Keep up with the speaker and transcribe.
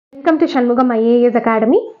Welcome to Shanmugam IAS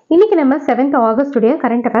Academy. இன்னைக்கு நம்ம 7th August உடைய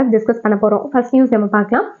current affairs டிஸ்கஸ் பண்ண போறோம். ஃபர்ஸ்ட் நியூஸ் நம்ம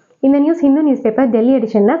பார்க்கலாம். இந்த news Hindu news paper Delhi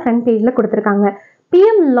எடிஷன்ல front பேஜ்ல கொடுத்திருக்காங்க.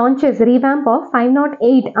 PM launches revamp of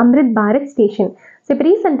 508 Amrit Bharat station. இப்போ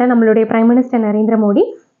ரீசெண்டா நம்மளுடைய பிரைம் மினிஸ்டர் நரேந்திர மோடி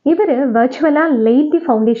இவர் virtually laid the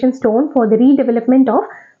foundation stone for the redevelopment of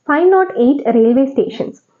 508 railway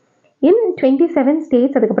stations in 27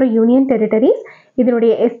 states அதுக்கப்புறம் யூனியன் டெரிட்டரிஸ்.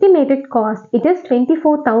 இதனுடைய estimated cost it is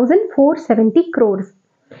 24,470 crores.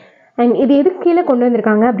 And இது எதுக்கு கீழே கொண்டு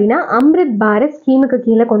வந்திருக்காங்க அப்படின்னா அம்ரித் பாரத் ஸ்கீமுக்கு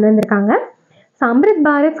கீழே கொண்டு வந்திருக்காங்க. ஸோ அம்ரித்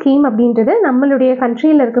பாரத் ஸ்கீம் அப்படின்றது நம்மளுடைய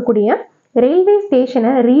கண்ட்ரியில் இருக்கக்கூடிய ரயில்வே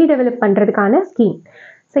ஸ்டேஷனை ரீடெவலப் பண்ணுறதுக்கான ஸ்கீம்.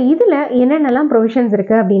 ஸோ இதில் என்னென்னலாம் ப்ரொவிஷன்ஸ்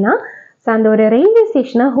இருக்குது அப்படின்னா, ஸோ அந்த ஒரு ரயில்வே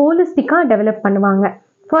ஸ்டேஷனை ஹோலிஸ்டிக்காக டெவலப் பண்ணுவாங்க.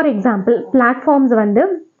 ஃபார் எக்ஸாம்பிள் பிளாட்ஃபார்ம்ஸ் வந்து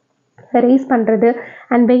ரைஸ் பண்ணுறது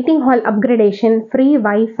and waiting hall upgradation, free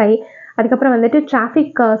wifi, அதுக்கப்புறம் வந்துட்டு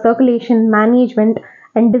traffic circulation management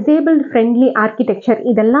and disabled friendly architecture,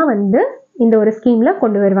 இதெல்லாம் வந்து இந்த ஒரு ஸ்கீமில்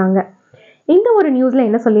கொண்டு வருவாங்க. இந்த ஒரு நியூஸில்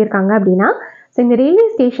என்ன சொல்லியிருக்காங்க அப்படின்னா, ஸோ இந்த ரயில்வே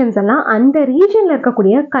ஸ்டேஷன்ஸ் எல்லாம் அந்த ரீஜனில்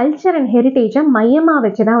இருக்கக்கூடிய கல்ச்சர் அண்ட் ஹெரிட்டேஜை மையமாக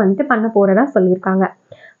வச்சு தான் வந்துட்டு பண்ண போகிறதா சொல்லியிருக்காங்க.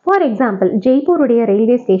 ஃபார் எக்ஸாம்பிள் ஜெய்ப்பூருடைய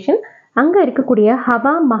ரயில்வே ஸ்டேஷன் அங்கே இருக்கக்கூடிய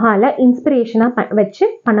ஹவா மஹாலை இன்ஸ்பிரேஷனாக வச்சு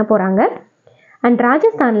பண்ண போகிறாங்க. அண்ட்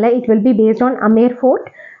ராஜஸ்தானில் it will be based on அமேர் fort.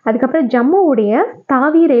 அதுக்கப்புறம் ஜம்முவுடைய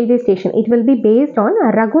தாவி railway station it will be based on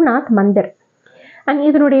Raghunath Mandir. And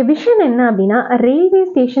இதனுடைய விஷன் என்ன அப்படின்னா, ரயில்வே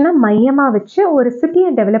ஸ்டேஷனை மையமாக வச்சு ஒரு சிட்டியை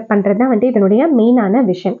டெவலப் பண்ணுறது தான் வந்து இதனுடைய மெயினான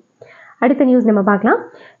விஷன். அடுத்த நியூஸ் நம்ம பார்க்கலாம்.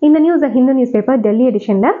 இந்த நியூஸை Hindu news paper Delhi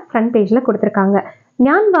எடிஷனில் front பேஜில் கொடுத்துருக்காங்க.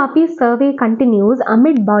 ஞான்வாபி survey continuous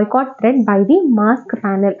AMET boycott thread by the mask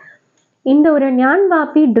panel. இந்த ஒரு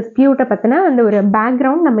ஞான்வாபி டிஸ்பியூட்டை பற்றின அந்த ஒரு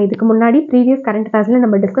பேக்ரவுண்ட் நம்ம இதுக்கு முன்னாடி ப்ரீவியஸ் கரண்ட் அஃபேர்ஸில்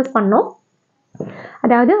நம்ம டிஸ்கஸ் பண்ணோம்.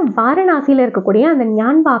 அதாவது வாரணாசியில் இருக்கக்கூடிய அந்த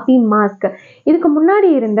ஞான்வாபி மாஸ்க், இதுக்கு முன்னாடி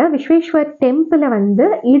இருந்த விஸ்வேஸ்வர் டெம்பிளை வந்து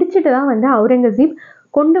இடிச்சுட்டு தான் வந்து அவுரங்கசீப்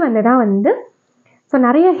கொண்டு வந்ததாக வந்து ஸோ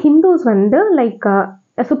நிறைய ஹிந்துஸ் வந்து லைக்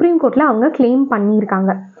சுப்ரீம் கோர்ட்டில் அவங்க கிளைம் பண்ணியிருக்காங்க.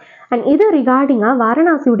 அண்ட் இது ரிகார்டிங்காக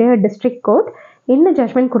வாரணாசியுடைய டிஸ்ட்ரிக்ட் கோர்ட் என்ன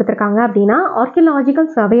ஜட்மெண்ட் கொடுத்துருக்காங்க அப்படின்னா, ஆர்கியலாஜிக்கல்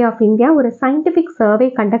சர்வே ஆஃப் இந்தியா ஒரு சயின்டிஃபிக் சர்வே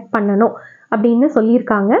கண்டக்ட் பண்ணணும் அப்படின்னு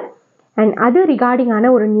சொல்லியிருக்காங்க. அண்ட் அது ரிகார்டிங்கான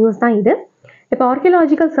ஒரு நியூஸ் தான் இது. இப்போ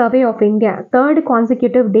archaeological survey of India 3rd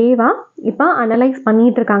consecutive டேவாக இப்போ அனலைஸ்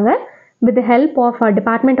பண்ணிட்டு இருக்காங்க with help of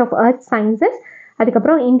department of earth sciences,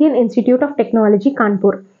 அதுக்கப்புறம் Indian institute of technology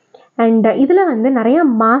Kanpur. And இதில் வந்து நிறைய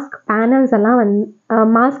மாஸ்க் பேனல்ஸ் எல்லாம்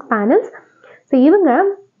மாஸ்க் பேனல்ஸ். ஸோ இவங்க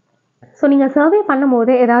நீங்கள் சர்வே பண்ணும்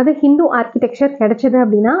போது ஏதாவது ஹிந்து ஆர்கிடெக்சர் கிடைச்சது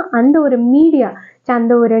அப்படின்னா அந்த ஒரு மீடியா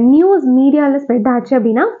அந்த ஒரு நியூஸ் மீடியாவில் ஸ்ப்ரெட் ஆச்சு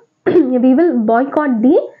அப்படின்னா we will boycott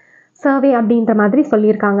the survey அப்படின்ற மாதிரி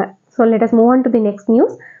சொல்லியிருக்காங்க. So let us move on to the next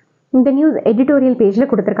news. இந்த நியூஸ் எடிட்டோரியல் பேஜில்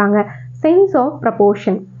கொடுத்துருக்காங்க. Sense of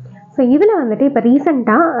proportion. ஸோ இதில் வந்துட்டு இப்போ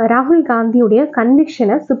ரீசெண்டாக ராகுல் காந்தியுடைய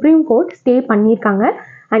கன்விக்ஷனை சுப்ரீம் கோர்ட் ஸ்டே பண்ணியிருக்காங்க.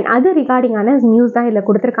 அண்ட் அது ரிகார்டிங்கான நியூஸ் தான் இதில்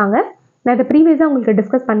கொடுத்துருக்காங்க. நான் இதை ப்ரீவியஸாக உங்களுக்கு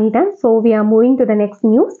டிஸ்கஸ் பண்ணிட்டேன். So we are moving to the next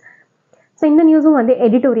news. So இந்த நியூஸும் வந்து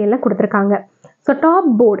எடிட்டோரியலில் கொடுத்துருக்காங்க. So top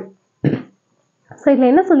board. ஸோ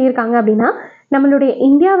இதில் என்ன சொல்லியிருக்காங்க அப்படின்னா, நம்மளுடைய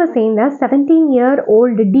இந்தியாவை சேர்ந்த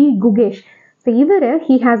 17-year-old டி குகேஷ். ஸோ இவர்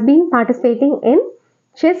he has been participating in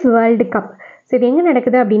chess world cup. So இது எங்கே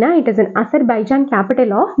நடக்குது அப்படின்னா, it is in Azerbaijan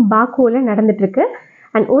capital of பாக்குவில் நடந்துட்டுருக்கு.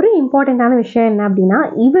 அண்ட் ஒரு இம்பார்ட்டண்ட்டான விஷயம் என்ன அப்படின்னா,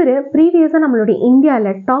 இவர் ப்ரீவியஸாக நம்மளுடைய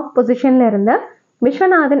இந்தியாவில் டாப் பொசிஷனில் இருந்த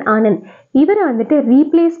விஸ்வநாதன் ஆனந்த் இவரை வந்துட்டு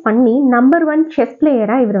ரீப்ளேஸ் பண்ணி நம்பர் 1 செஸ்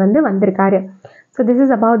பிளேயராக இவர் வந்து வந்திருக்காரு. So this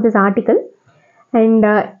is about this article. And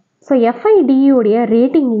so FIDUடைய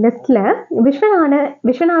rating லிஸ்ட்டில்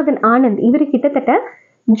விஸ்வநாதன் ஆனந்த் இவர் கிட்டத்தட்ட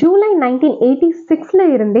ஜூலை 1986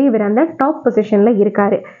 இருந்தே இவர் அந்த டாப் பொசிஷனில்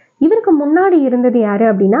இருக்கார். இவருக்கு முன்னாடி இருந்தது யார்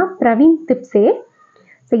அப்படின்னா பிரவீன் திப்சே.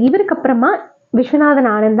 ஸோ இவருக்கு அப்புறமா விஸ்வநாதன்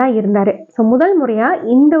ஆனந்த் தான் இருந்தார். ஸோ முதல் முறையாக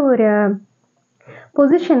இந்த ஒரு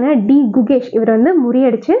பொசிஷனை டி குகேஷ் இவர் வந்து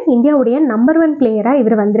முறியடிச்சு இந்தியாவுடைய நம்பர் 1 பிளேயராக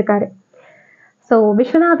இவர் வந்திருக்காரு. ஸோ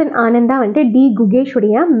விஸ்வநாதன் ஆனந்த் தான் வந்துட்டு டி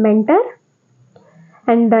குகேஷுடைய மென்டர்.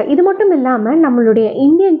 அண்ட் இது மட்டும் இல்லாமல் நம்மளுடைய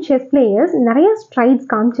இந்தியன் செஸ் பிளேயர்ஸ் நிறைய ஸ்ட்ரைட்ஸ்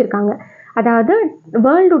காமிச்சிருக்காங்க. அதாவது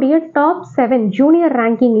வேர்ல்டுடைய டாப் 7 ஜூனியர்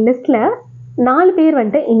ரேங்கிங் லிஸ்ட்டில் 4 பேர்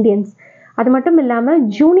வந்துட்டு இந்தியன்ஸ். அது மட்டும் இல்லாமல்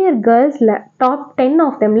junior கேர்ள்ஸில் top 10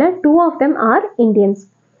 of தெம்ல 2 of them R Indians.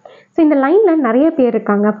 So இந்த லைனில் நிறைய பேர்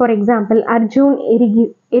இருக்காங்க. For example Arjun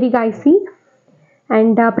எரிகாய்சி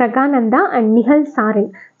and Praggnanandhaa and Nihal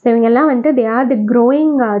சாரின். So இவங்கெல்லாம் வந்துட்டு they are the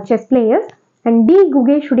growing chess players. And D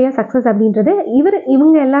குகேஷுடைய success அப்படின்றது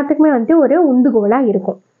இவங்க எல்லாத்துக்குமே வந்துட்டு ஒரு உந்துகோலாக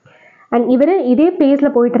இருக்கும். அண்ட் இவர் இதே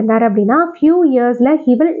பிளேஸில் போயிட்டு இருந்தார் அப்படின்னா ஃபியூ இயர்ஸில்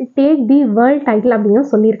he will take the world title அப்படின்னு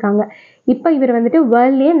சொல்லியிருக்காங்க. இப்போ இவர் வந்துட்டு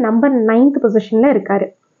வேர்ல்ட்லேயே நம்பர் 9th பொசிஷனில் இருக்கார்.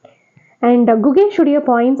 அண்ட் குகேஷுடைய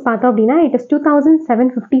பாயிண்ட்ஸ் பார்த்தோம் அப்படின்னா இட் இஸ்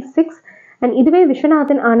 2756. அண்ட் இதுவே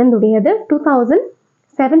விஸ்வநாதன் ஆனந்துடையது 2000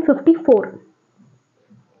 754.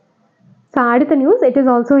 So அடுத்த news, it is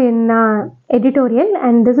also in editorial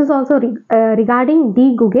and this is also regarding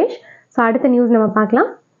D. Gugesh. So அடுத்த news நம்ம பார்க்கலாம்.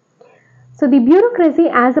 So the bureaucracy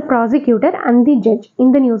as a prosecutor and the judge,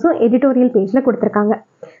 இந்த நியூஸும் editorial pageல கொடுத்திருக்காங்க.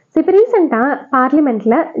 So இப்போ ரீசெண்டாக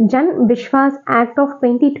பார்லிமெண்ட்ல ஜன் விஸ்வாஸ் ஆக்ட் ஆஃப்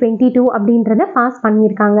 2022 அப்படின்றத பாஸ்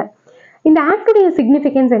பண்ணியிருக்காங்க. இந்த ஆக்டுடைய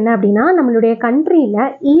சிக்னிஃபிகன்ஸ் என்ன அப்படின்னா, நம்மளுடைய கண்ட்ரியில்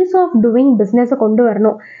ஈஸ் ஆஃப் டூயிங் பிஸ்னஸை கொண்டு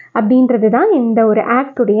வரணும் அப்படின்றது தான் இந்த ஒரு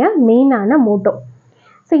ஆக்டுடைய மெயினான மோட்டோ.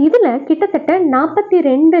 ஸோ இதில் கிட்டத்தட்ட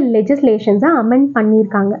 42 லெஜிஸ்லேஷன்ஸை அமெண்ட்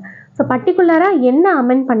பண்ணியிருக்காங்க. ஸோ பர்டிகுலராக என்ன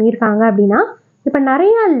அமெண்ட் பண்ணியிருக்காங்க அப்படின்னா, இப்போ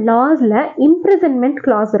நிறைய லாஸில் இம்ப்ரிசன்மெண்ட்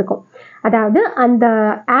கிளாஸ் இருக்கும். அதாவது அந்த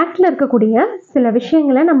ஆக்டில் இருக்கக்கூடிய சில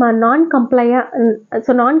விஷயங்களை நம்ம நான்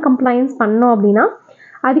கம்ப்ளையன்ஸ் பண்ணோம் அப்படின்னா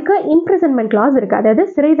அதுக்கு இம்ப்ரிசன்மெண்ட் கிளாஸ் இருக்குது, அதாவது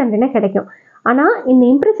சிறை தண்டனை கிடைக்கும். ஆனால் இந்த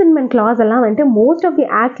இம்ப்ரிசன்மெண்ட் கிளாஸ் எல்லாம் வந்துட்டு மோஸ்ட் ஆஃப் தி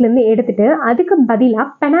ஆக்ட்லேருந்து எடுத்துகிட்டு அதுக்கு பதிலாக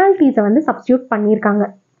பெனால்ட்டிஸை வந்து சப்ஸ்டியூட் பண்ணியிருக்காங்க.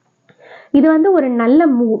 இது வந்து ஒரு நல்ல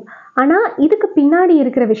மூவ். ஆனால் இதுக்கு பின்னாடி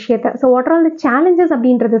இருக்கிற விஷயத்த, so what are all the challenges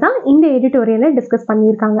அப்படின்றது தான் இந்த எடிட்டோரியலில் டிஸ்கஸ்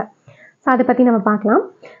பண்ணியிருக்காங்க. ஸோ அதை பற்றி நம்ம பார்க்கலாம்.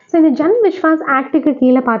 ஸோ இந்த ஜன் விஸ்வாஸ் ஆக்டுக்கு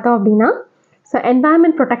கீழே பார்த்தோம் அப்படின்னா, so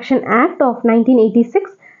environment protection act of 1986,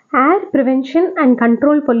 air prevention and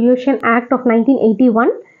control pollution act of 1981.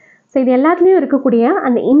 So இது எல்லாத்துலேயும் இருக்கக்கூடிய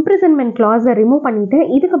அந்த இம்ப்ரிசன்மெண்ட் கிளாஸை ரிமூவ் பண்ணிவிட்டு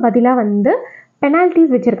இதுக்கு பதிலாக வந்து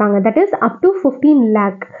பெனால்ட்டிஸ் வச்சுருக்காங்க. That is up to 15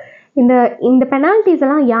 lakh. இந்த பெனால்ட்டிஸ்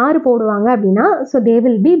எல்லாம் யார் போடுவாங்க அப்படின்னா, so they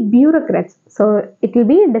will be bureaucrats. So it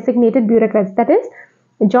will be designated bureaucrats, that is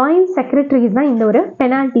joint secretaries தான் இந்த ஒரு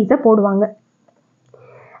பெனால்ட்டிஸை போடுவாங்க.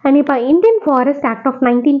 அண்ட் இப்போ இந்தியன் ஃபாரஸ்ட் ஆக்ட் ஆஃப்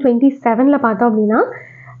 1927 பார்த்தோம் அப்படின்னா,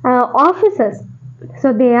 officers, so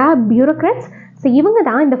they are bureaucrats. So இவங்க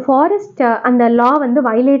தான் இந்த ஃபாரஸ்ட் அந்த லா வந்து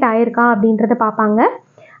வயலேட் ஆயிருக்கா அப்படின்றத பார்ப்பாங்க.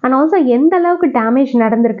 அண்ட் ஆல்சோ எந்த அளவுக்கு டேமேஜ்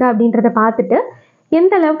நடந்திருக்கு அப்படின்றத பார்த்துட்டு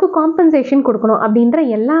எந்த அளவுக்கு காம்பன்சேஷன் கொடுக்கணும் அப்படின்ற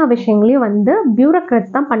எல்லா விஷயங்களையும் வந்து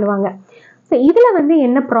பியூரோக்ராட்ஸ் தான் பண்ணுவாங்க. ஸோ இதில் வந்து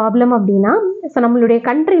என்ன ப்ராப்ளம் அப்படின்னா, ஸோ நம்மளுடைய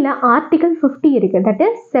கண்ட்ரியில் ஆர்டிகல் 50 இருக்குது, that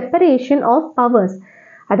is separation of powers.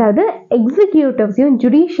 அதாவது எக்ஸிக்யூட்டிவ்ஸையும்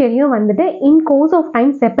ஜுடிஷியரியும் வந்துட்டு இன் கோர்ஸ் ஆஃப்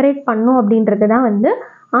டைம் செப்பரேட் பண்ணும் அப்படின்றது தான் வந்து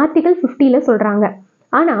ஆர்டிகல் 50ல் சொல்கிறாங்க.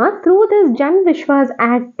 ஆனால் through this Jan Vishwas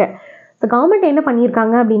act so government என்ன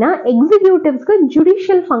பண்ணியிருக்காங்க அப்படின்னா, எக்ஸிக்யூட்டிவ்ஸ்க்கு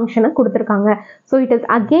ஜுடிஷியல் ஃபங்க்ஷனை கொடுத்துருக்காங்க. So it is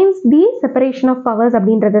against the separation of powers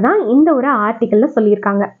அப்படின்றது தான் இந்த ஒரு ஆர்டிக்கலில்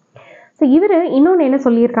சொல்லியிருக்காங்க. ஸோ இவர் இன்னொன்று என்ன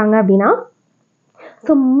சொல்லியிருக்காங்க அப்படின்னா,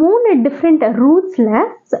 so 3 different ரூட்ஸில்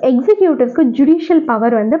so எக்ஸிக்யூட்டிவ்ஸ்க்கு judicial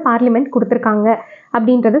power வந்து பார்லிமெண்ட் கொடுத்துருக்காங்க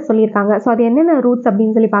அப்படின்றத சொல்லியிருக்காங்க. ஸோ அது என்னென்ன ரூட்ஸ்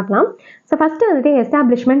அப்படின்னு சொல்லி பார்க்கலாம். ஸோ ஃபஸ்ட்டு வந்துட்டு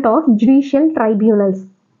establishment of judicial tribunals.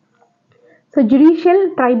 So judicial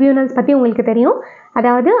tribunals பற்றி உங்களுக்கு தெரியும்.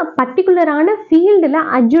 அதாவது பர்டிகுலரான ஃபீல்டில்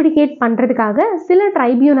அட்ஜுடிகேட் பண்ணுறதுக்காக சில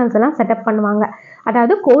ட்ரைபியூனல்ஸ் எல்லாம் செட்டப் பண்ணுவாங்க.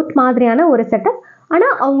 அதாவது கோர்ட் மாதிரியான ஒரு செட்டப்.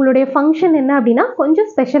 ஆனால் அவங்களுடைய ஃபங்க்ஷன் என்ன அப்படின்னா கொஞ்சம்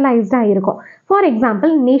ஸ்பெஷலைஸ்டாக இருக்கும். For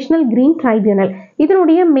example national green tribunal,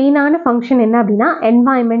 இதனுடைய மெயினான ஃபங்க்ஷன் என்ன அப்படின்னா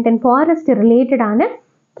என்வாயன்மெண்ட் அண்ட் ஃபாரஸ்ட் ரிலேட்டடான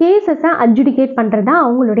கேசஸை அட்ஜுடிகேட் பண்ணுறது தான்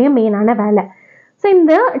அவங்களுடைய மெயினான வேலை. ஸோ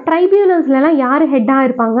இந்த ட்ரைபியூனல்ஸ்லாம் யார் ஹெட்டாக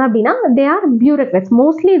இருப்பாங்க அப்படின்னா, they are bureaucrats,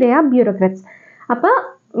 mostly they are bureaucrats. அப்போ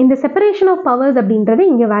இந்த செப்பரேஷன் ஆஃப் பவர்ஸ் அப்படின்றது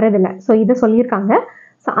இங்கே வரதில்லை. ஸோ இதை சொல்லியிருக்காங்க.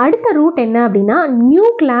 ஸோ அடுத்த ரூட் என்ன அப்படின்னா, new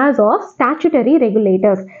class of statutory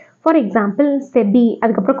regulators. For example SEBI,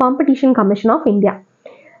 அதுக்கப்புறம் competition commission of India.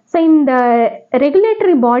 So இந்த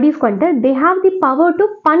ரெகுலேட்டரி பாடிஸ்க்கு வந்துட்டு they have the power to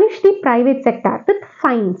punish the private sector with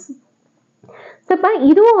fines. So இப்போ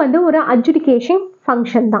இதுவும் வந்து ஒரு அட்ஜுடிகேஷன்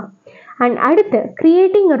ஃபங்க்ஷன் தான். அண்ட் அடுத்து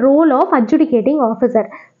creating role of adjudicating officer.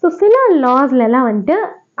 So சில லாஸ்லலாம் வந்துட்டு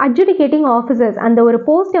அட்ஜுடிகேட்டிங் ஆஃபீஸர்ஸ் அந்த ஒரு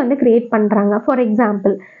போஸ்ட்டை வந்து கிரியேட் பண்ணுறாங்க. For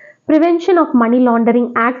example prevention of money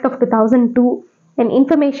laundering act of 2002 and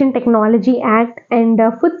information technology act and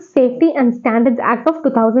food safety and standards act of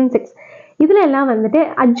 2006. இதில் எல்லாம் வந்துட்டு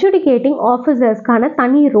அட்ஜுடிகேட்டிங் ஆஃபீஸர்ஸ்க்கான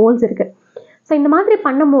தனி ரோல்ஸ் இருக்குது. ஸோ இந்த மாதிரி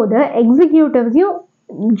பண்ணும்போது எக்ஸிக்யூட்டிவ்ஸையும்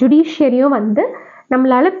ஜுடிஷியரியும் வந்து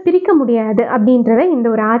நம்மளால் பிரிக்க முடியாது அப்படின்றத இந்த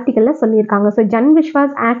ஒரு ஆர்டிக்கலில் சொல்லியிருக்காங்க. ஸோ ஜன்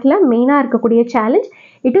விஸ்வாஸ் ஆக்டில் மெயினாக இருக்கக்கூடிய challenge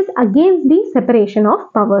it is against the separation of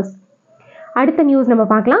powers. அடுத்த நியூஸ் நம்ம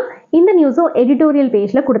பார்க்கலாம். இந்த நியூஸும் எடிட்டோரியல்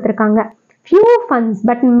பேஜில் கொடுத்துருக்காங்க. Few funds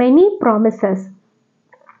but many promises.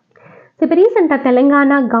 So இப்போ ரீசெண்டாக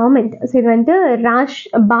தெலுங்கானா கவர்மெண்ட், ஸோ இது வந்து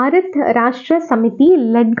Bharat Rashtra Samithi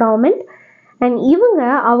let government. And இவங்க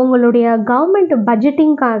அவங்களுடைய government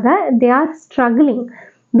பட்ஜெட்டிங்காக they are struggling.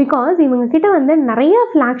 Because இவங்கக்கிட்ட வந்து நிறைய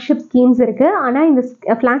ஃப்ளாக்ஷிப் ஸ்கீம்ஸ் இருக்குது. ஆனால் இந்த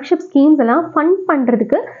ஃப்ளாக்ஷிப் ஸ்கீம்ஸ் எல்லாம் ஃபண்ட்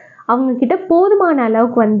பண்ணுறதுக்கு அவங்கக்கிட்ட போதுமான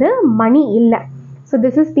அளவுக்கு வந்து மணி இல்லை. So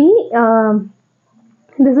this is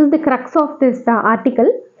the crux of this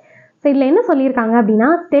article. So இதில் என்ன சொல்லியிருக்காங்க அப்படின்னா,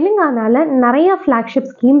 தெலுங்கானாவில் நிறையா ஃப்ளாக்ஷிப்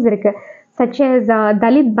ஸ்கீம்ஸ் இருக்குது, சச் as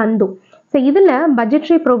தலித் பந்து. ஸோ இதில்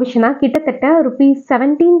பட்ஜெட்ரி ப்ரொவிஷனாக கிட்டத்தட்ட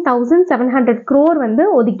 ₹17,700 crore வந்து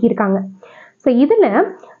ஒதுக்கியிருக்காங்க. ஸோ இதில்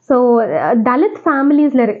தலித்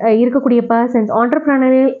ஃபேமிலிஸில் இருக்கக்கூடிய பர்சன்ஸ்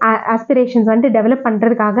ஆண்டர்ப்ரனரியல் ஆஸ்பிரேஷன்ஸ் வந்து டெவலப்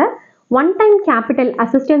பண்ணுறதுக்காக one time capital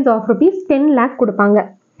assistance of ₹10 lakh கொடுப்பாங்க.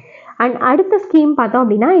 அண்ட் அடுத்த ஸ்கீம் பார்த்தோம்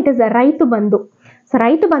அப்படின்னா இட் இஸ் ரைத்து பந்து. ஸோ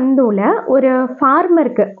ரைத்து பந்துவில் ஒரு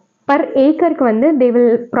ஃபார்மருக்கு பர் ஏக்கருக்கு வந்து தே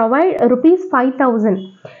வில் ப்ரொவைட் ₹5,000.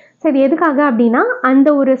 ஸோ இது எதுக்காக அப்படின்னா அந்த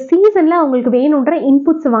ஒரு சீசனில் அவங்களுக்கு வேணுன்ற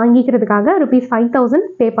இன்புட்ஸ் வாங்கிக்கிறதுக்காக ₹5,000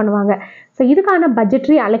 பே பண்ணுவாங்க. ஸோ இதுக்கான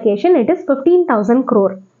budgetary allocation it is 15,000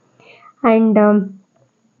 crore. And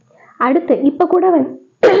அடுத்து இப்போ கூட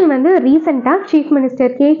வந்து ரீசெண்டாக chief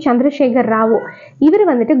minister K Chandrasekhar Rao இவர்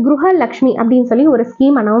வந்துட்டு கிருஹலக்ஷ்மி அப்படின்னு சொல்லி ஒரு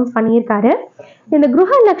ஸ்கீம் அனௌன்ஸ் பண்ணியிருக்காரு. இந்த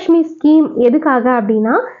கிருஹலக்ஷ்மி ஸ்கீம் எதுக்காக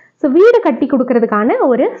அப்படின்னா வீடு கட்டி கொடுக்கறதுக்கான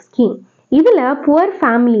ஒரு ஸ்கீம். இதில் புவர்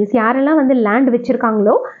ஃபேமிலிஸ் யாரெல்லாம் வந்து லேண்ட்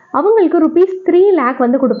வச்சுருக்காங்களோ அவங்களுக்கு ₹3 lakh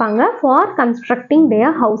வந்து கொடுப்பாங்க for constructing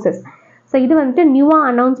there houses. So இது வந்துட்டு நியூவாக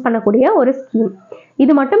அனௌன்ஸ் பண்ணக்கூடிய ஒரு ஸ்கீம்.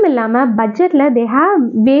 இது மட்டும் இல்லாமல் பட்ஜெட்டில் தே ஹேவ்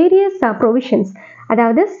வேரியஸ் ப்ரொவிஷன்ஸ்.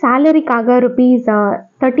 அதாவது சேலரிக்காக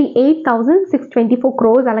 ₹38,624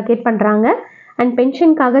 crores அலோகேட் பண்ணுறாங்க. And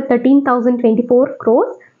பென்ஷனுக்காக 13,024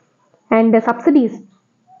 crores. And subsidies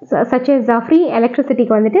such as free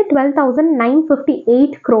எலக்ட்ரிசிட்டிக்கு வந்துட்டு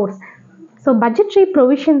 12,958 crores. ஸோ பட்ஜெட்ரி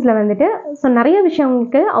ப்ரொவிஷன்ஸில் வந்துட்டு நிறைய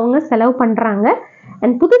விஷயங்களுக்கு அவங்க செலவு பண்ணுறாங்க.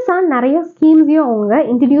 அண்ட் புதுசாக நிறைய ஸ்கீம்ஸையும் அவங்க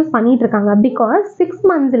இன்ட்ரடியூஸ் பண்ணிட்டு இருக்காங்க. பிகாஸ் 6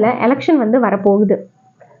 months எலெக்ஷன் வந்து வரப்போகுது.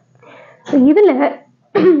 ஸோ இதில்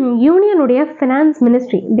யூனியனுடைய finance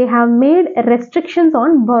ministry they have made restrictions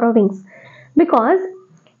on borrowings. Because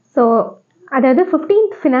அதாவது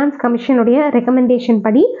 15th ஃபினான்ஸ் கமிஷனுடைய ரெக்கமெண்டேஷன்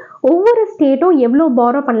படி ஒவ்வொரு ஸ்டேட்டும் எவ்வளோ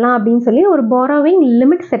பாரோ பண்ணலாம் அப்படின்னு சொல்லி ஒரு பாரோவிங்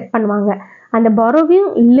லிமிட் செட் பண்ணுவாங்க. அந்த பாரோவிங்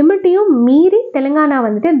லிமிட்டையும் மீறி தெலுங்கானா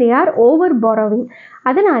வந்துட்டு தே ஆர் ஓவர் பாரோவிங்.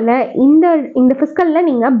 அதனால இந்த ஃபிஸ்கலில்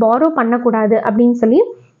நீங்கள் பாரோ பண்ணக்கூடாது அப்படின்னு சொல்லி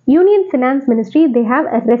union finance ministry they have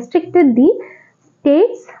restricted the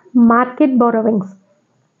states market borrowings.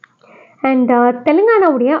 And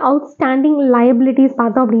தெலுங்கானாவுடைய outstanding liabilities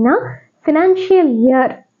பார்த்தோம் அப்படின்னா ஃபினான்ஷியல்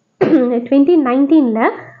இயர் 2019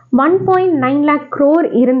 1.9 lakh crore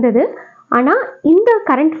இருந்தது. ஆனால் இந்த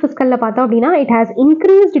கரண்ட் ஃபிஸ்கலில் பார்த்தோம் அப்படின்னா it has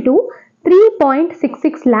increased to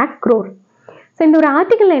 3.66 lakh crore. So இந்த ஒரு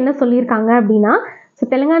ஆர்டிக்கலில் என்ன சொல்லியிருக்காங்க அப்படின்னா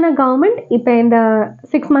தெலுங்கானா கவர்மெண்ட் இப்போ இந்த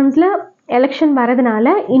 6 months எலெக்ஷன்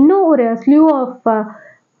வரதுனால இன்னும் ஒரு ஸ்லூ ஆஃப்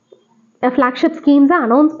ஃப்ளாக்ஷிப் ஸ்கீம்ஸை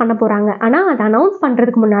அனௌன்ஸ் பண்ண போகிறாங்க. ஆனால் அதை அனௌன்ஸ்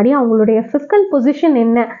பண்ணுறதுக்கு முன்னாடி அவங்களுடைய ஃபிஸ்கல் பொசிஷன்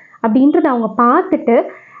என்ன அப்படின்றத அவங்க பார்த்துட்டு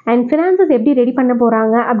அண்ட் ஃபினான்சஸ் எப்படி ரெடி பண்ண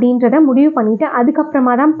போகிறாங்க அப்படின்றத முடிவு பண்ணிவிட்டு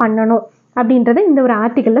அதுக்கப்புறமா தான் பண்ணணும் அப்படின்றத இந்த ஒரு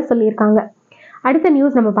ஆர்டிக்கலில் சொல்லியிருக்காங்க. அடுத்த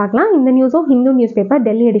நியூஸ் நம்ம பார்க்கலாம். இந்த நியூஸும் ஹிந்து நியூஸ் பேப்பர்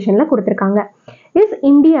டெல்லி எடிஷனில் கொடுத்துருக்காங்க. Is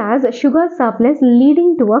India's sugar surplus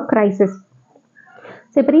leading to a crisis.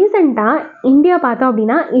 So இப்போ ரீசெண்டாக இந்தியா பார்த்தோம்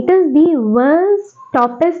அப்படின்னா it is the world's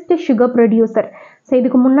toppest sugar producer. So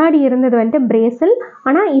இதுக்கு முன்னாடி இருந்தது வந்துட்டு பிரேசில்.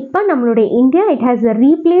 ஆனால் இப்போ நம்மளுடைய India it has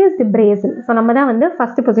replaced Brazil. So நம்ம தான் வந்து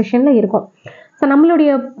ஃபஸ்ட்டு பொசிஷனில் இருக்கோம். ஸோ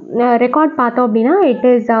நம்மளுடைய ரெக்கார்ட் பார்த்தோம் அப்படின்னா இட்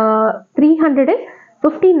இஸ்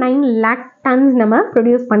 359 lakh tons நம்ம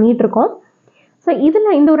ப்ரொடியூஸ் பண்ணிகிட்ருக்கோம். ஸோ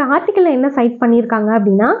இதில் இந்த ஒரு ஆர்டிக்கலில் என்ன சைட் பண்ணியிருக்காங்க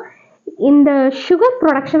அப்படின்னா இந்த சுகர்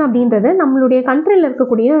ப்ரொடக்ஷன் அப்படின்றது நம்மளுடைய கண்ட்ரியில்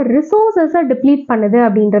இருக்கக்கூடிய ரிசோர்ஸஸை டிப்ளீட் பண்ணுது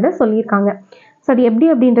அப்படின்றத சொல்லியிருக்காங்க. ஸோ அது எப்படி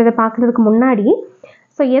அப்படின்றத பார்க்குறதுக்கு முன்னாடி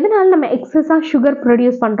ஸோ எதனால் நம்ம எக்ஸஸாக சுகர்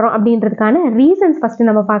ப்ரொடியூஸ் பண்ணுறோம் அப்படின்றதுக்கான ரீசன்ஸ் ஃபஸ்ட்டு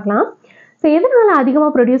நம்ம பார்க்கலாம். ஸோ எதனால்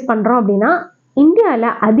அதிகமாக ப்ரொடியூஸ் பண்ணுறோம் அப்படின்னா இந்தியாவில்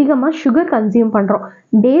அதிகமாக சுகர் கன்சியூம் பண்ணுறோம்.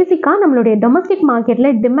 பேசிக்காக நம்மளுடைய டொமஸ்டிக்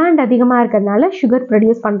மார்க்கெட்டில் டிமாண்ட் அதிகமாக இருக்கிறதுனால சுகர்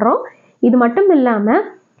ப்ரொடியூஸ் பண்ணுறோம். இது மட்டும் இல்லாமல்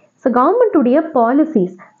ஸோ கவர்மெண்ட்டுடைய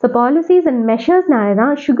பாலிசிஸ் அண்ட் மெஷர்ஸ்னால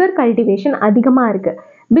தான் சுகர் கல்டிவேஷன் அதிகமாக இருக்குது.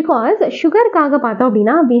 பிகாஸ் சுகருக்காக பார்த்தோம்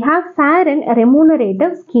அப்படின்னா we have fair and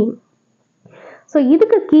ரெமுனரேட்டிவ் scheme. So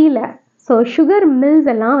இதுக்கு கீழே சுகர் மில்ஸ்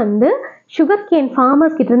எல்லாம் வந்து சுகர் கேன்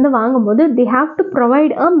ஃபார்மர்ஸ் கிட்டேருந்து வாங்கும்போது they have to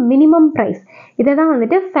provide a minimum price. இதை தான்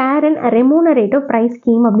வந்துட்டு ஃபேர் அண்ட் ரெமுனரேட்டிவ் ப்ரைஸ்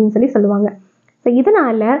ஸ்கீம் அப்படின்னு சொல்லுவாங்க. ஸோ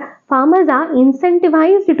இதனால் farmers R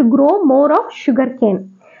இன்சென்டிவைஸ்டு to grow more of sugar cane.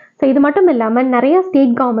 So இது மட்டும் இல்லாமல் நிறைய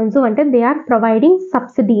ஸ்டேட் கவர்மெண்ட்ஸும் வந்துட்டு they are providing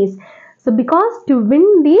subsidies. So because to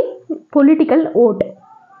win the political vote.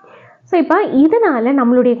 So இப்போ இதனால்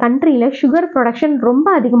நம்மளுடைய கண்ட்ரியில் சுகர் ப்ரொடக்ஷன் ரொம்ப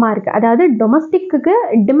அதிகமாக இருக்குது. அதாவது டொமஸ்டிக்கு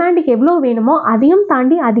டிமாண்டுக்கு எவ்வளோ வேணுமோ அதையும்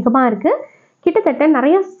தாண்டி அதிகமாக இருக்குது. கிட்டத்தட்ட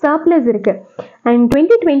நிறைய சர்ப்ளஸ் இருக்குது. அண்ட்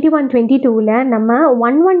 2021-22 நம்ம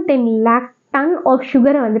 110 lakh ton ஆஃப்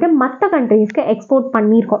சுகரை வந்துட்டு மற்ற கண்ட்ரீஸ்க்கு எக்ஸ்போர்ட்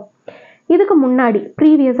பண்ணியிருக்கோம். இதுக்கு முன்னாடி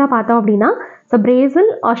ப்ரீவியஸாக பார்த்தோம் அப்படின்னா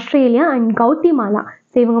பிரேசில், ஆஸ்திரேலியா அண்ட் கவுட்டிமாலா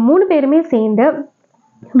இவங்க 3 பேருமே சேர்ந்து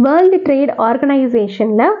வேர்ல்டு ட்ரேட்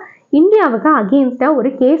ஆர்கனைசேஷனில் இந்தியாவுக்கு அகெயின்ஸ்டாக ஒரு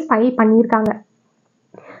கேஸ் ஃபைல் பண்ணியிருக்காங்க.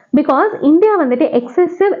 பிகாஸ் இந்தியா வந்துட்டு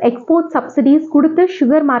எக்ஸசிவ் எக்ஸ்போர்ட் சப்சிடிஸ் கொடுத்து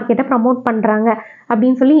சுகர் மார்க்கெட்டை ப்ரமோட் பண்ணுறாங்க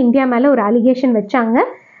அப்படின்னு சொல்லி இந்தியா மேலே ஒரு அலிகேஷன் வச்சாங்க.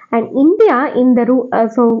 அண்ட் இந்தியா இந்த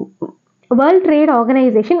ஸோ வேர்ல்ட் ட்ரேட்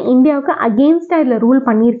ஆர்கனைசேஷன் இந்தியாவுக்கு அகெயின்ஸ்டாக இதில் ரூல்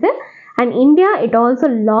பண்ணியிருக்கு. And India it also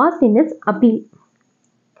last in it's appeal.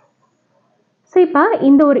 So இப்போ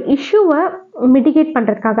இந்த ஒரு இஷ்யூவை மிட்டிகேட்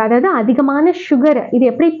பண்ணுறதுக்காக, அதாவது அதிகமான சுகர் இது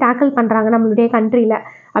எப்படி டேக்கிள் பண்ணுறாங்க நம்மளுடைய கண்ட்ரியில்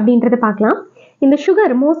அப்படின்றத பார்க்கலாம். இந்த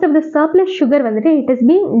sugar, most of the surplus sugar வந்துட்டு it is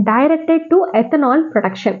been directed to ethanol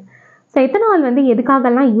production. So ethanol வந்து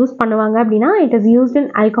எதுக்காகலாம் யூஸ் பண்ணுவாங்க அப்படின்னா, it is used in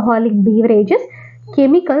alcoholic beverages,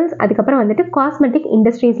 chemicals, அதுக்கப்புறம் வந்துட்டு காஸ்மெட்டிக்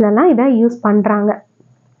இண்டஸ்ட்ரீஸ்லலாம் இதை யூஸ் பண்ணுறாங்க.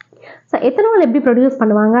 ஸோ எத்தனால் எப்படி ப்ரொடியூஸ்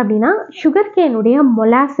பண்ணுவாங்க அப்படின்னா, சுகர் கேனுடைய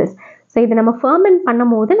மொலாசஸ், ஸோ இதை நம்ம ஃபர்மெண்ட்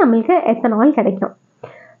பண்ணும் போது நம்மளுக்கு எத்தனால் கிடைக்கும்.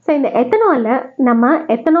 ஸோ இந்த எத்தனாலை நம்ம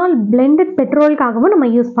எத்தனால் பிளெண்டட் பெட்ரோலுக்காகவும் நம்ம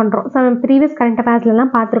யூஸ் பண்ணுறோம். ஸோ நம்ம ப்ரீவியஸ் கரண்ட்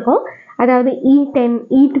அஃபேர்ஸ்லாம் பார்த்துருக்கோம். அதாவது E10,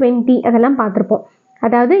 E20 அதெல்லாம் பார்த்துருப்போம்.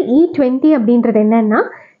 அதாவது E20 அப்படின்றது என்னன்னா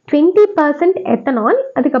 20% எத்தனால்,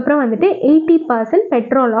 அதுக்கப்புறம் வந்துட்டு 80%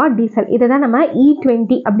 பெட்ரோல் ஆர் டீசல். இதை தான் நம்ம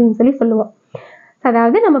E20 அப்படின்னு சொல்லி சொல்லுவோம்.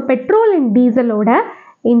 அதாவது நம்ம பெட்ரோல் அண்ட் டீசலோட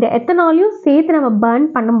இந்த எத்தனாலையும் சேர்த்து நம்ம பர்ன்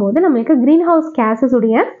பண்ணும்போது நம்மளுக்கு க்ரீன் ஹவுஸ் கேஸஸ்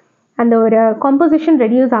உடைய அந்த ஒரு காம்போசிஷன்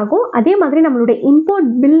ரெடியூஸ் ஆகும். அதே மாதிரி நம்மளுடைய இம்போர்ட்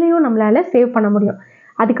பில்லையும் நம்மளால் சேவ் பண்ண முடியும்.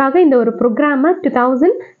 அதுக்காக இந்த ஒரு ப்ரோக்ராமை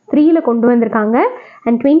 2003 கொண்டு வந்திருக்காங்க.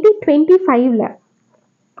 அண்ட் 2025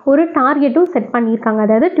 ஒரு டார்கெட்டும் செட் பண்ணியிருக்காங்க.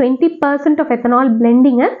 அதாவது 20% ஆஃப் எத்தனால்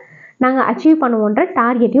பிளெண்டிங்கை நாங்கள் அச்சீவ் பண்ணுவோன்ற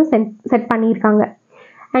டார்கெட்டையும் செட் பண்ணியிருக்காங்க.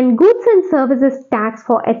 And goods and services tax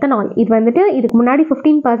for ethanol இது வந்துட்டு இதுக்கு முன்னாடி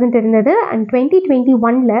 15% இருந்தது. அண்ட்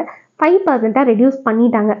 2021 5% ரெடியூஸ்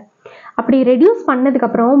பண்ணிட்டாங்க. அப்படி ரெடியூஸ்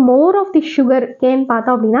பண்ணதுக்கப்புறம் more of the sugar cane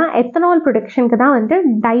பார்த்தோம் அப்படின்னா எத்தனால் ப்ரொடக்ஷனுக்கு தான் வந்து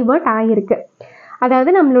டைவர்ட் ஆகிருக்கு. அதாவது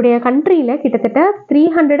நம்மளுடைய கண்ட்ரியில் கிட்டத்தட்ட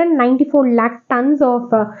 394 lakh tons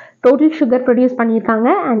of total sugar produce பண்ணியிருக்காங்க.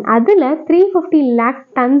 அண்ட் அதில் 350 lakh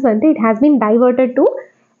tons வந்து it has been diverted to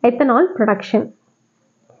ethanol production.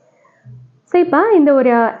 So இப்போ இந்த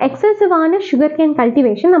ஒரு எக்ஸசிவான சுகர் கேன்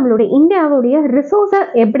கல்டிவேஷன் நம்மளுடைய இந்தியாவுடைய ரிசோர்ஸை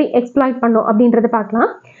எப்படி எக்ஸ்ப்ளாய்ட் பண்ணோம் அப்படின்றத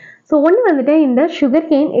பார்க்கலாம். ஸோ ஒன்று வந்துட்டு இந்த sugar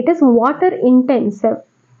cane it is water intensive.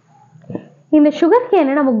 இந்த சுகர்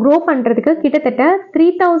கேனை நம்ம க்ரோ பண்ணுறதுக்கு கிட்டத்தட்ட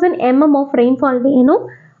 3000 mm ஆஃப் ரெயின்ஃபால் வேணும்.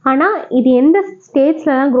 ஆனால் இது எந்த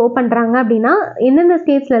ஸ்டேட்ஸ்லலாம் க்ரோ பண்ணுறாங்க அப்படின்னா, எந்தெந்த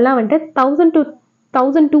ஸ்டேட்ஸ்லலாம் வந்துட்டு 1000 to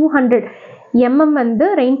 1200 mm வந்து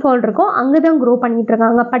ரெயின்ஃபால் இருக்கும், அங்கே தான் க்ரோ பண்ணிகிட்டு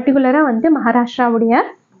இருக்காங்க. பர்டிகுலராக வந்து மகாராஷ்டிராவுடைய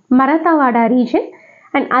மராத்தாவாடா ரீஜன்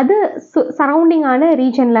அண்ட் அது சரௌண்டிங்கான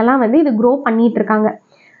ரீஜன்லலாம் வந்து இது க்ரோ பண்ணிகிட்ருக்காங்க.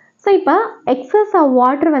 ஸோ இப்போ எக்ஸஸ் ஆஃப்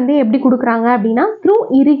வாட்டர் வந்து எப்படி கொடுக்குறாங்க அப்படின்னா through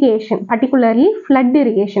irrigation, particularly flood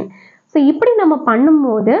irrigation. So இப்படி நம்ம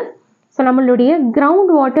பண்ணும்போது ஸோ நம்மளுடைய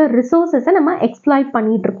கிரவுண்ட் வாட்டர் ரிசோர்ஸஸை நம்ம எக்ஸ்ப்ளாய்ட்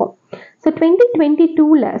பண்ணிகிட்ருக்கோம். ஸோ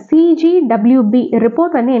 2022 CGWB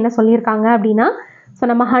ரிப்போர்ட் வந்து என்ன சொல்லியிருக்காங்க அப்படின்னா, ஸோ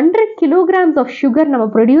நம்ம 100 kilograms ஆஃப் சுகர் நம்ம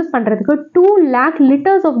ப்ரொடியூஸ் பண்ணுறதுக்கு 2 lakh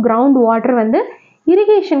liters of ground water வந்து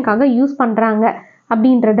இரிகேஷனுக்காக யூஸ் பண்ணுறாங்க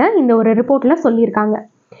அப்படின்றத இந்த ஒரு ரிப்போர்ட்டில் சொல்லியிருக்காங்க.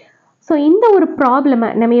 ஸோ இந்த ஒரு ப்ராப்ளமை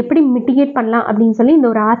நம்ம எப்படி மிட்டிகேட் பண்ணலாம் அப்படின்னு சொல்லி இந்த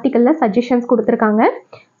ஒரு ஆர்டிக்கலில் சஜஷன்ஸ் கொடுத்துருக்காங்க.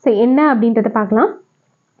 ஸோ என்ன அப்படின்றத பார்க்கலாம்.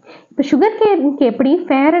 இப்போ சுகர் கேனுக்கு எப்படி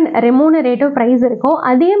ஃபேர் அண்ட் ரெமூனரேட்டிவ் ப்ரைஸ் இருக்கோ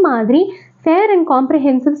அதே மாதிரி ஃபேர் அண்ட்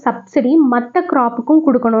காம்ப்ரிஹென்சிவ் சப்சிடி மற்ற க்ராப்புக்கும்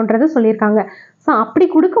கொடுக்கணுன்றதை சொல்லியிருக்காங்க. ஸோ அப்படி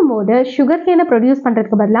கொடுக்கும்போது சுகர் கேனை ப்ரொடியூஸ்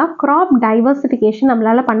பண்ணுறதுக்கு பதிலாக க்ராப் டைவர்சிஃபிகேஷன்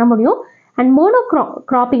நம்மளால் பண்ண முடியும் அண்ட்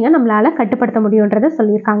மோனோக்ராப்பிங்கை நம்மளால் கட்டுப்படுத்த முடியுன்றதை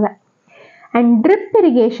சொல்லியிருக்காங்க. அண்ட் ட்ரிப்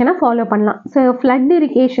இரிகேஷனை ஃபாலோ பண்ணலாம். ஸோ ஃப்ளட்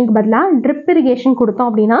இரிகேஷனுக்கு பதிலாக ட்ரிப் இரிகேஷன் கொடுத்தோம்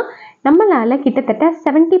அப்படின்னா நம்மளால் கிட்டத்தட்ட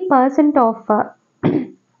 70% ஆஃப்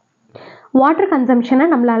வாட்டர் கன்சம்ஷனை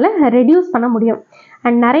நம்மளால் ரெடியூஸ் பண்ண முடியும்.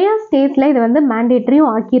 அண்ட் நிறையா ஸ்டேட்ஸில் இது வந்து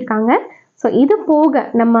மேண்டேட்ரியும் ஆக்கியிருக்காங்க. ஸோ இது போக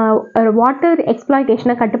நம்ம வாட்டர்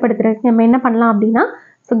எக்ஸ்ப்ளாய்டேஷனை கட்டுப்படுத்துறதுக்கு நம்ம என்ன பண்ணலாம் அப்படின்னா,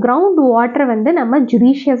 ஸோ கிரவுண்ட் வாட்டரை வந்து நம்ம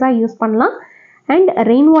ஜுடிஷியஸாக யூஸ் பண்ணலாம். And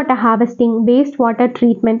rain water harvesting, waste water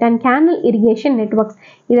treatment and canal irrigation networks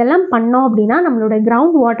இதெல்லாம் பண்ணோம் அப்படின்னா நம்மளோட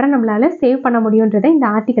கிரவுண்ட் வாட்டரை நம்மளால் சேவ் பண்ண முடியுன்றதை இந்த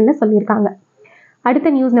ஆர்டிக்கலில் சொல்லியிருக்காங்க. அடுத்த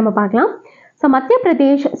நியூஸ் நம்ம பார்க்கலாம். ஸோ மத்திய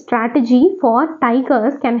Pradesh strategy for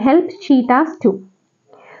tigers can help cheetahs two.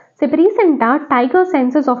 So இப்போ ரீசெண்டாக டைகர்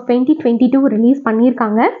சென்சஸ் ஆஃப் 2022 ரிலீஸ்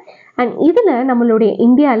பண்ணியிருக்காங்க. அண்ட் இதில் நம்மளுடைய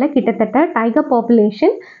இந்தியாவில் கிட்டத்தட்ட டைகர்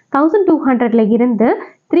பாப்புலேஷன் 1200 இருந்து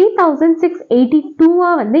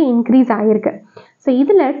 3682 வந்து இன்க்ரீஸ் ஆகிருக்கு. ஸோ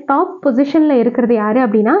இதில் டாப் பொசிஷனில் இருக்கிறது யார்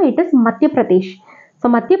அப்படின்னா இட் இஸ் மத்திய பிரதேஷ். ஸோ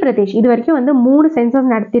மத்திய பிரதேஷ் இது வரைக்கும் வந்து 3 சென்சஸ்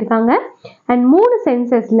நடத்தியிருக்காங்க. அண்ட் 3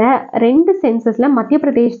 சென்சஸில் 2 சென்சஸில் மத்திய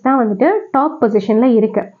பிரதேஷ் தான் வந்துட்டு டாப் பொசிஷனில்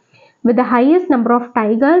இருக்குது with the highest number of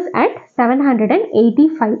tigers at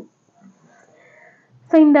 785.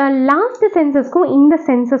 So இந்த லாஸ்ட் சென்சஸ்க்கும் இந்த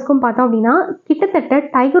சென்சஸ்க்கும் பார்த்தோம் அப்படின்னா கிட்டத்தட்ட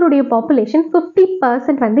டைகருடைய பாப்புலேஷன்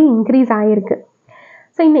 50% வந்து இன்க்ரீஸ் ஆகிருக்கு.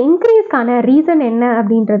 ஸோ இந்த இன்க்ரீஸ்க்கான ரீசன் என்ன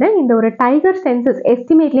அப்படின்றத இந்த ஒரு டைகர் சென்சஸ்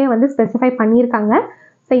எஸ்டிமேட்லேயே வந்து ஸ்பெசிஃபை பண்ணியிருக்காங்க.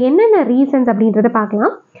 ஸோ என்னென்ன ரீசன்ஸ் அப்படின்றத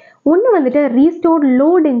பார்க்கலாம். ஒன்று வந்துட்டு restored low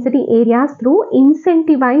density areas through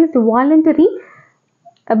incentivised voluntary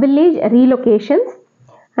village ரீலொகேஷன்ஸ்.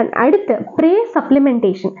 And அடுத்து ப்ரே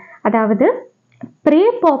சப்ளிமெண்டேஷன், அதாவது ப்ரே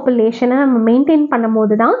பாப்புலேஷனை நம்ம மெயின்டைன் பண்ணும்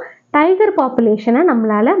போது தான் டைகர் பாப்புலேஷனை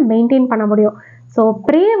நம்மளால் மெயின்டைன் பண்ண முடியும். ஸோ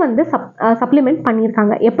ப்ரே வந்து சப்ளிமெண்ட்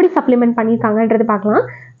பண்ணியிருக்காங்க. எப்படி சப்ளிமெண்ட் பண்ணியிருக்காங்கன்றது பார்க்கலாம்.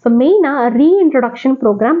 ஸோ மெயினாக ரீஇன்ட்ரொடக்ஷன்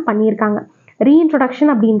ப்ரோக்ராம் பண்ணியிருக்காங்க.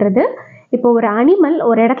 ரீஇன்ட்ரொடக்ஷன் அப்படின்றது இப்போ ஒரு அனிமல்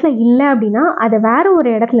ஒரு இடத்துல இல்லை அப்படின்னா அதை வேற ஒரு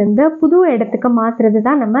இடத்துலேருந்து புது இடத்துக்கு மாற்றுறது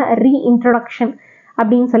தான் நம்ம ரீஇன்ட்ரொடக்ஷன்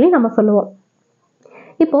அப்படின்னு சொல்லி நம்ம சொல்லுவோம்.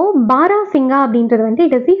 இப்போது பாராசிங்கா அப்படின்றது வந்து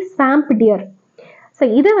it is the swamp dear. So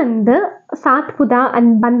இது வந்து சாத்புதா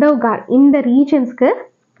அண்ட் பந்தவ்கார் இந்த ரீஜன்ஸ்க்கு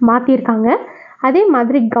மாற்றிருக்காங்க. அதே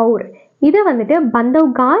மாதிரி கவுர் இதை வந்துட்டு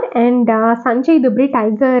பந்தவ்கார் and Sanjay Dhubri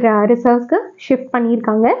tiger ரிசர்வ்ஸ்க்கு shift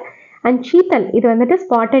பண்ணியிருக்காங்க. அண்ட் சீத்தல் இது வந்துட்டு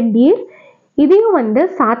ஸ்பாட்டட் டீர், இதையும் வந்து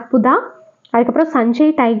சாத்புதா, அதுக்கப்புறம்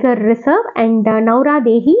Sanjay tiger reserve and நௌரா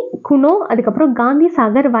தேஹி, Kuno, அதுக்கப்புறம் Gandhi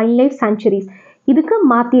Sagar wild life sanctuaries இதுக்கு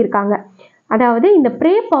மாற்றிருக்காங்க. அதாவது இந்த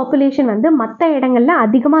ப்ரே பாப்புலேஷன் வந்து மற்ற இடங்கள்ல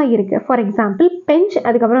அதிகமாக இருக்குது. ஃபார் எக்ஸாம்பிள் பெஞ்ச்,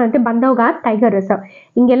 அதுக்கப்புறம் வந்துட்டு பந்தவ்கார் டைகர் ரிசர்வ்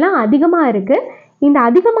இங்கெல்லாம் அதிகமாக இருக்குது. இந்த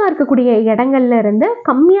அதிகமாக இருக்கக்கூடிய இடங்கள்ல இருந்து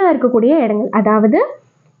கம்மியாக இருக்கக்கூடிய இடங்கள், அதாவது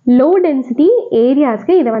லோ டென்சிட்டி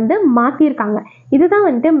ஏரியாஸ்க்கு இதை வந்து மாற்றிருக்காங்க. இதுதான்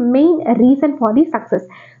வந்துட்டு main reason for the success.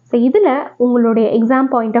 So இதில் உங்களுடைய எக்ஸாம்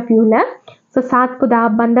பாயிண்ட் ஆஃப் வியூவில் ஸோ சாத்புதா,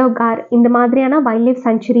 பந்தவ்கார் இந்த மாதிரியான வைல்ட் லைஃப்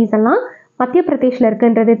சாங்சுரிஸ் எல்லாம் மத்திய பிரதேஷில்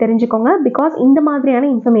இருக்குன்றது தெரிஞ்சுக்கோங்க. பிகாஸ் இந்த மாதிரியான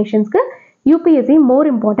இன்ஃபர்மேஷன்ஸ்க்கு யூபிஎஸ்சி மோர்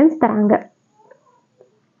இம்பார்ட்டன்ஸ் தராங்க.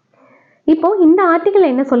 இப்போ இந்த ஆர்டிக்கல்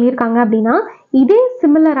என்ன சொல்லியிருக்காங்க அப்படின்னா, இதே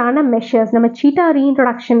சிமிலரான மெஷர்ஸ் நம்ம சீட்டா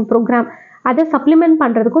ரீஇன்ட்ரொடக்ஷன் ப்ரோக்ராம் அதை சப்ளிமெண்ட்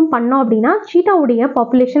பண்ணுறதுக்கும் பண்ணோம் அப்படின்னா சீட்டாவுடைய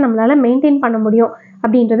பாப்புலேஷன் நம்மளால் மெயின்டைன் பண்ண முடியும்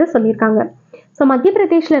அப்படின்றத சொல்லியிருக்காங்க. ஸோ மத்திய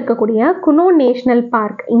பிரதேஷில் இருக்கக்கூடிய குனோ நேஷ்னல்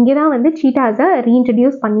பார்க் இங்கே தான் வந்து சீட்டாஸை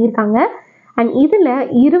ரீஇன்ட்ரடியூஸ் பண்ணியிருக்காங்க. அண்ட் இதில்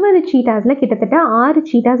 20 சீட்டாஸில் கிட்டத்தட்ட 6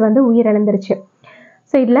 சீட்டாஸ் வந்து உயிரிழந்துருச்சு.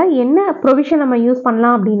 ஸோ இதில் என்ன ப்ரொவிஷன் நம்ம யூஸ்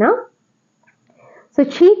பண்ணலாம் அப்படின்னா, ஸோ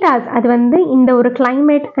சீட்டாஸ் அது வந்து இந்த ஒரு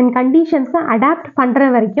கிளைமேட் அண்ட் கண்டிஷன்ஸை அடாப்ட் பண்ணுற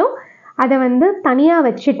வரைக்கும் அதை வந்து தனியாக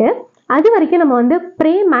வச்சுட்டு அது வரைக்கும் நம்ம வந்து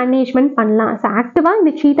ப்ரே மேனேஜ்மெண்ட் பண்ணலாம். ஸோ ஆக்டிவாக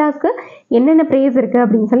இந்த சீட்டாஸ்க்கு என்னென்ன ப்ரேஸ் இருக்குது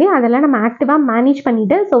அப்படின்னு சொல்லி அதெல்லாம் நம்ம ஆக்டிவாக மேனேஜ்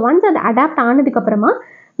பண்ணிவிட்டு ஸோ ஒன்ஸ் அது அடாப்ட் ஆனதுக்கப்புறமா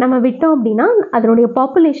நம்ம விட்டோம் அப்படின்னா அதனுடைய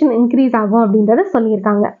பாப்புலேஷன் இன்க்ரீஸ் ஆகும் அப்படின்றத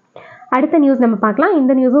சொல்லியிருக்காங்க. அடுத்த நியூஸ் நம்ம பார்க்கலாம்.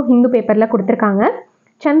 இந்த நியூஸும் ஹிந்து பேப்பரில் கொடுத்துருக்காங்க.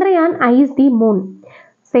 Chandrayaan ice the moon.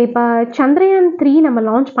 So இப்போ சந்திரயான் 3 நம்ம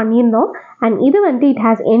லான்ச் பண்ணியிருந்தோம். அண்ட் இது வந்து it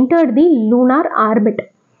has entered the lunar orbit.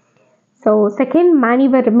 So second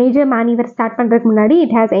major மேனிவர் start பண்ணுறதுக்கு முன்னாடி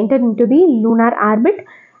it has entered in to the lunar orbit.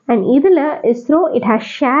 And இதில் ISRO it has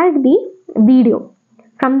shirt the video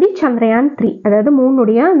from the Chandrayaan 3, அதாவது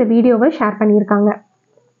மூணுடைய அந்த வீடியோவை ஷேர் பண்ணியிருக்காங்க.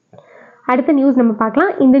 அடுத்த நியூஸ் நம்ம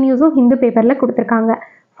பார்க்கலாம். இந்த நியூஸும் ஹிந்து பேப்பரில் கொடுத்துருக்காங்க.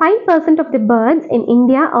 5% of the birds in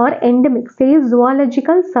India are endemic, says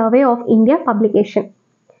Zoological Survey of India publication.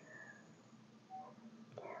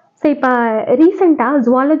 So இப்போ ரீசெண்டாக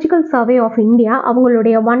ஜுவாலஜிக்கல் சர்வே ஆஃப் இந்தியா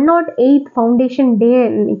அவங்களுடைய 108th ஃபவுண்டேஷன் டே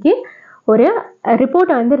அன்னைக்கு ஒரு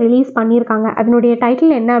ரிப்போர்ட்டை வந்து ரிலீஸ் பண்ணியிருக்காங்க. அதனுடைய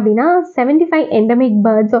டைட்டில் என்ன அப்படின்னா 75 endemic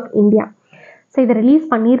birds of India. So இதை ரிலீஸ்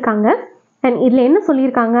பண்ணியிருக்காங்க. அண்ட் இதில் என்ன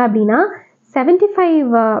சொல்லியிருக்காங்க அப்படின்னா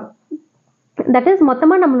 75 தட் இஸ்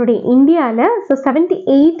மொத்தமாக நம்மளுடைய இந்தியாவில் so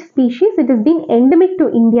 78 species it is been endemic to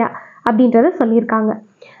India அப்படின்றத சொல்லியிருக்காங்க.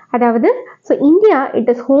 அதாவது so India it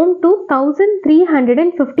is home to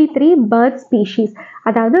 1353 bird species.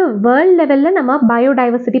 அதாவது வேர்ல்ட் லெவலில் நம்ம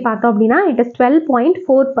பயோடைவர்சிட்டி பார்த்தோம் அப்படின்னா இட் இஸ்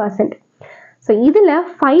 12.4%. ஸோ இதில்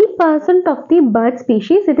 5% of the bird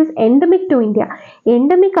species it is endemic to India.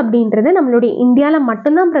 Endemic அப்படின்றது நம்மளுடைய இந்தியாவில்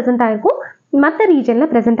மட்டும்தான் ப்ரெசென்ட் ஆகிருக்கும், மற்ற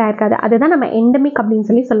ரீஜனில் ப்ரெசென்ட் ஆகிருக்காது. அதுதான் நம்ம எண்டமிக் அப்படின்னு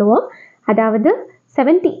சொல்லி சொல்லுவோம். அதாவது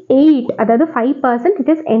 78 அதாவது 5%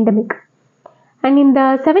 இட் இஸ் எண்டமிக். அண்ட் இந்த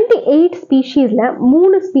 78 ஸ்பீஷீஸில்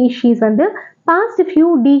 3 ஸ்பீஷீஸ் வந்து பாஸ்ட் ஃபியூ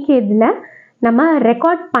டீகேட்ஸில் நம்ம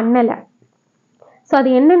ரெக்கார்ட் பண்ணலை. ஸோ அது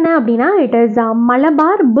என்னென்ன அப்படின்னா it is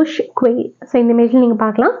Malabar push குவெயில். So இந்த இமேஜில் நீங்கள்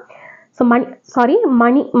பார்க்கலாம். So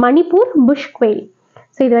Manipur push குவெயில்.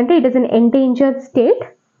 ஸோ இது வந்துட்டு it is an endangered state.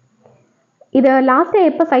 இதை லாஸ்ட்டாக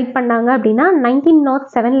எப்போ சைட் பண்ணாங்க அப்படின்னா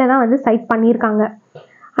 1907 தான் வந்து சைட் பண்ணியிருக்காங்க.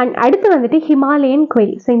 அண்ட் அடுத்து வந்துட்டு ஹிமாலயன்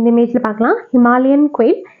குவெயில். ஸோ இந்த இமேஜில் பார்க்கலாம் ஹிமாலயன்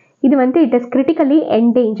குவெயில். இது வந்து இட் இஸ் கிரிட்டிக்கலி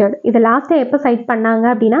என்டேஞ்சர்ட். இதை லாஸ்ட்டாக எப்போ சைட் பண்ணாங்க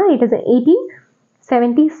அப்படின்னா இட் இஸ்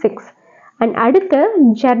 1876. அண்ட் அடுத்து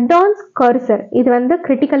ஜெர்டான்ஸ் கர்சர். இது வந்து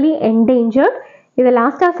கிரிட்டிக்கலி என்டேஞ்சர்ட். இதை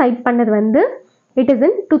லாஸ்ட்டாக சைட் பண்ணது வந்து இட் இஸ்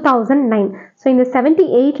இன் 2009. ஸோ இந்த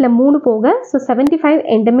 78ல் 3 போக so 75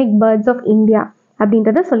 endemic birds of India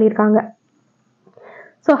அப்படின்றத சொல்லியிருக்காங்க.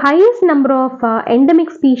 So highest number of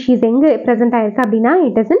endemic species எங்கே ப்ரெசென்ட் ஆயிருக்கு அப்படின்னா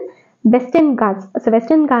it is in western God's. So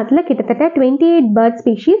western காட்ஸில் கிட்டத்தட்ட 28 bird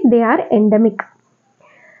species they are endemic.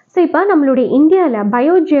 So இப்போ நம்மளுடைய இந்தியாவில்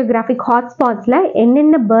பயோஜியோகிராஃபிக் ஹாட்ஸ்பாட்ஸில்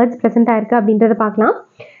என்னென்ன பேர்ட்ஸ் ப்ரெசென்ட் ஆயிருக்கு அப்படின்றத பார்க்கலாம்.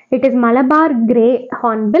 It is Malabar grey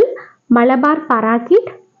hornbill, Malabar பராக்கிட்,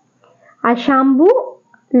 அஷாம்பு,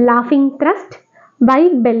 லாஃபிங் thrust,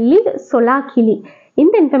 white belly, சொலாக்கிளி.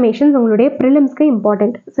 இந்த இன்ஃபர்மேஷன்ஸ் உங்களுடைய ப்ரிலிம்ஸ்க்கு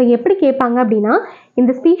இம்பார்ட்டண்ட். ஸோ எப்படி கேட்பாங்க அப்படின்னா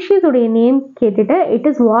இந்த ஸ்பீஷீஸுடைய நேம் கேட்டுட்டு இட்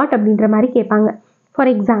இஸ் வாட் அப்படின்ற மாதிரி கேட்பாங்க.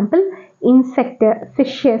 For example insect,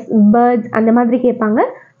 fishes, birds அந்த மாதிரி கேட்பாங்க.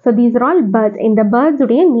 So these are all birds. இந்த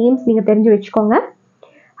பேர்ட்ஸுடைய நேம்ஸ் நீங்கள் தெரிஞ்சு வச்சுக்கோங்க.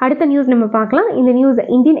 அடுத்த நியூஸ் நம்ம பார்க்கலாம். இந்த நியூஸ்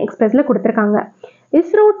இந்தியன் எக்ஸ்பிரஸில் கொடுத்துருக்காங்க.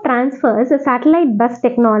 ISRO transfers satellite bus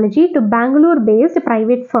technology to Bangalore based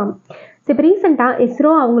private firm. So இப்போ ரீசெண்டாக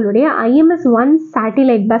ISRO அவங்களுடைய IMS-1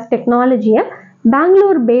 சேட்டிலைட் பஸ் டெக்னாலஜியை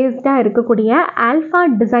பெங்களூர் பேஸ்டாக இருக்கக்கூடிய ஆல்ஃபா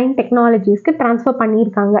டிசைன் டெக்னாலஜிஸ்க்கு ட்ரான்ஸ்ஃபர்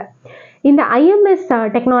பண்ணியிருக்காங்க. இந்த IMS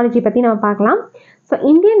டெக்னாலஜி பற்றி நம்ம பார்க்கலாம். ஸோ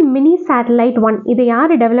இந்தியன் மினி சேட்டலைட் 1 இதை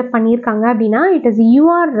யார் டெவலப் பண்ணியிருக்காங்க அப்படின்னா it is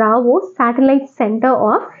UR ராவோ satellite centre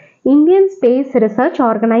of Indian space research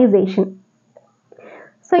organisation.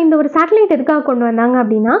 So இந்த ஒரு சேட்டலைட் எதுக்காக கொண்டு வந்தாங்க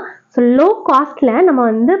அப்படின்னா ஸோ லோ காஸ்ட்டில் நம்ம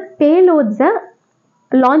வந்து பேலோட்ஸை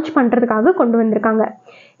லான்ச் பண்ணுறதுக்காக கொண்டு வந்திருக்காங்க.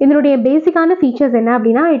 இதனுடைய பேசிக்கான ஃபீச்சர்ஸ் என்ன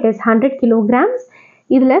அப்படின்னா இட் இஸ் 100 kilograms.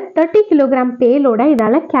 இதில் 30 kilogram பேலோட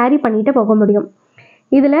இதால் கேரி பண்ணிட்டு போக முடியும்.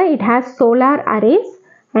 இதில் it has solar arrays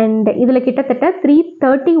and இதில் கிட்டத்தட்ட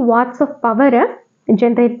 330 watts ஆஃப் பவரை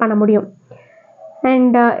ஜென்ரேட் பண்ண முடியும்.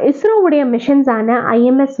 அண்ட் இஸ்ரோவுடைய மிஷன்ஸான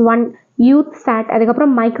IMS-1, யூத் சாட்,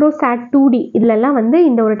 அதுக்கப்புறம் மைக்ரோசாட் 2D இதிலெல்லாம் வந்து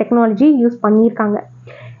இந்த ஒரு டெக்னாலஜி யூஸ் பண்ணியிருக்காங்க.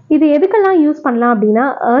 இது எதுக்கெல்லாம் யூஸ் பண்ணலாம் அப்படின்னா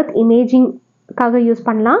எர்த் இமேஜிங்காக யூஸ்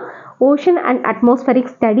பண்ணலாம், ocean and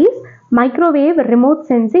atmospheric studies, microwave, remote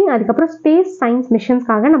sensing, அதுக்கப்புறம் ஸ்பேஸ் சயின்ஸ்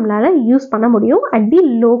மிஷன்ஸ்க்காக நம்மளால் யூஸ் பண்ண முடியும் at the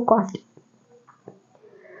low cost.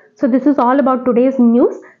 So this is all about today's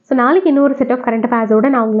news. So நாளைக்கு இன்னொரு செட் ஆஃப் கரண்ட்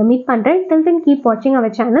அஃபேர்ஸோடு நான் உங்களை மீட் பண்ணுறேன். டில் தென் கீப் வாட்சிங்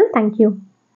அவர் சேனல். தேங்க்யூ.